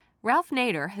Ralph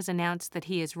Nader has announced that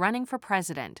he is running for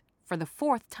president for the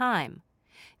fourth time.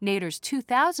 Nader's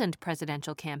 2000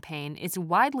 presidential campaign is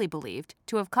widely believed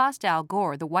to have cost Al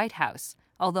Gore the White House,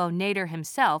 although Nader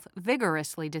himself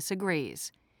vigorously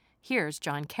disagrees. Here's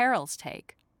John Carroll's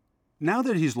take. Now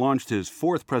that he's launched his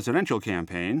fourth presidential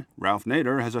campaign, Ralph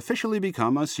Nader has officially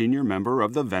become a senior member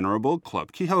of the venerable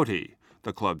Club Quixote.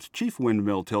 The club's chief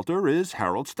windmill tilter is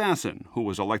Harold Stassen, who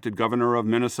was elected governor of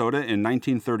Minnesota in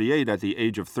 1938 at the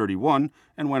age of 31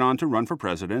 and went on to run for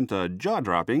president a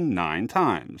jaw-dropping 9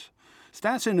 times.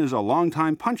 Stassen is a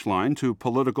longtime punchline to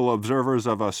political observers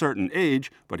of a certain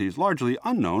age, but he's largely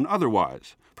unknown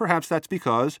otherwise. Perhaps that's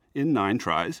because, in 9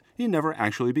 tries, he never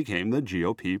actually became the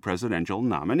GOP presidential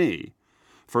nominee.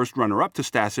 First runner-up to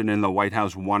Stassen in the White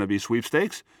House wannabe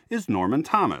sweepstakes is Norman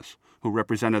Thomas, who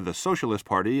represented the Socialist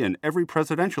Party in every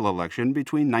presidential election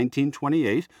between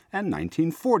 1928 and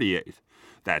 1948.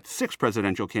 That's 6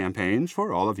 presidential campaigns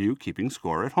for all of you keeping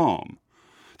score at home.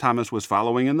 Thomas was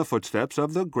following in the footsteps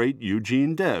of the great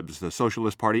Eugene Debs, the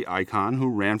Socialist Party icon who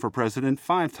ran for president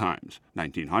 5 times,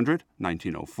 1900,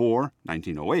 1904,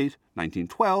 1908,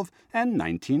 1912, and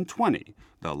 1920,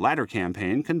 the latter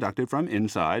campaign conducted from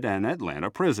inside an Atlanta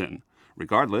prison.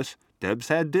 Regardless, Debs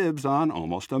had dibs on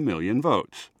almost 1 million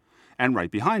votes. And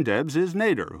right behind Debs is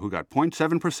Nader, who got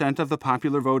 0.7% of the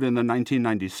popular vote in the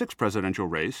 1996 presidential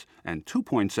race and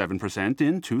 2.7%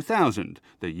 in 2000,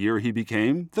 the year he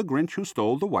became the Grinch who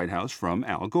stole the White House from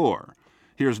Al Gore.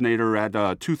 Here's Nader at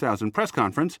a 2000 press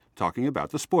conference talking about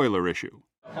the spoiler issue.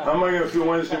 How am I going to feel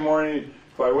Wednesday morning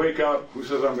if I wake up, who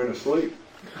says I'm going to sleep,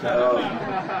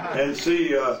 and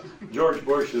see George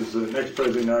Bush as the next president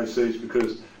of the United States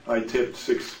because I tipped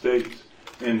 6 states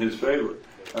in his favor?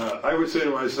 I would say to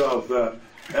myself that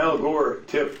Al Gore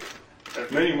tipped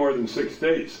many more than 6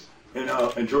 states in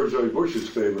George W. Bush's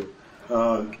favor.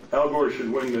 Al Gore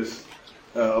should win this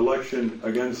election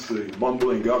against the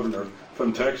bumbling governor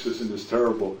from Texas in this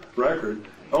terrible record.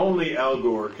 Only Al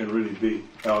Gore can really beat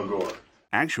Al Gore.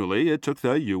 Actually, it took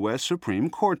the U.S. Supreme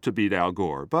Court to beat Al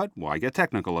Gore, but why get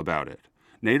technical about it?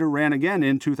 Nader ran again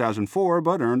in 2004,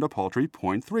 but earned a paltry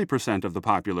 0.3% of the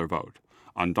popular vote.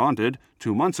 Undaunted,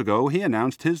 2 months ago he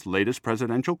announced his latest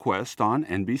presidential quest on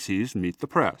NBC's Meet the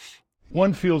Press.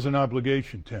 One feels an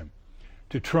obligation, Tim,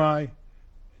 to try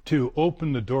to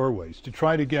open the doorways, to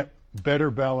try to get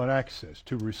better ballot access,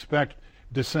 to respect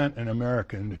dissent in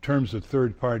America in the terms of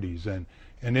third parties and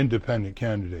independent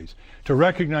candidates, to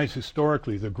recognize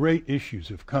historically the great issues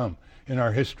have come in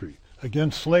our history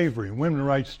against slavery, women's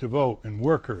rights to vote, and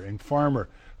worker and farmer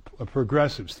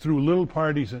progressives through little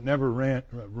parties that never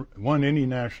won any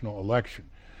national election.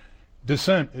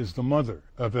 Dissent is the mother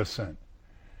of ascent.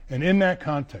 And in that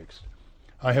context,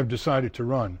 I have decided to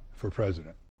run for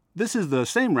president. This is the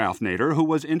same Ralph Nader who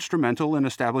was instrumental in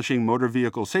establishing motor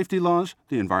vehicle safety laws,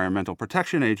 the Environmental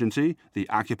Protection Agency, the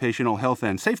Occupational Health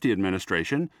and Safety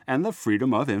Administration, and the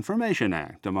Freedom of Information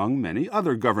Act, among many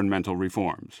other governmental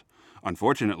reforms.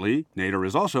 Unfortunately, Nader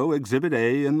is also Exhibit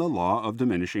A in the law of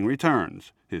diminishing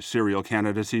returns. His serial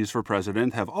candidacies for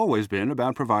president have always been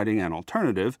about providing an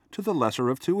alternative to the lesser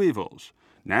of 2 evils.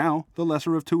 Now, the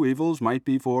lesser of 2 evils might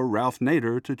be for Ralph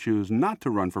Nader to choose not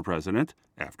to run for president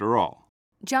after all.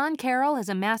 John Carroll is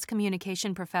a mass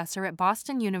communication professor at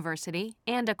Boston University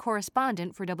and a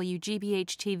correspondent for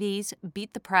WGBH-TV's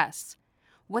Beat the Press.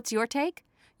 What's your take?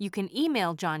 You can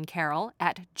email John Carroll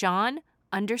at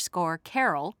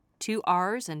john_Carroll, 2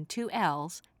 R's and 2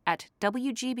 L's, at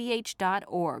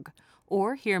WGBH.org,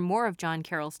 or hear more of John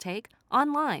Carroll's take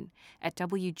online at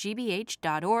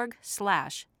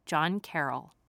WGBH.org/John Carroll.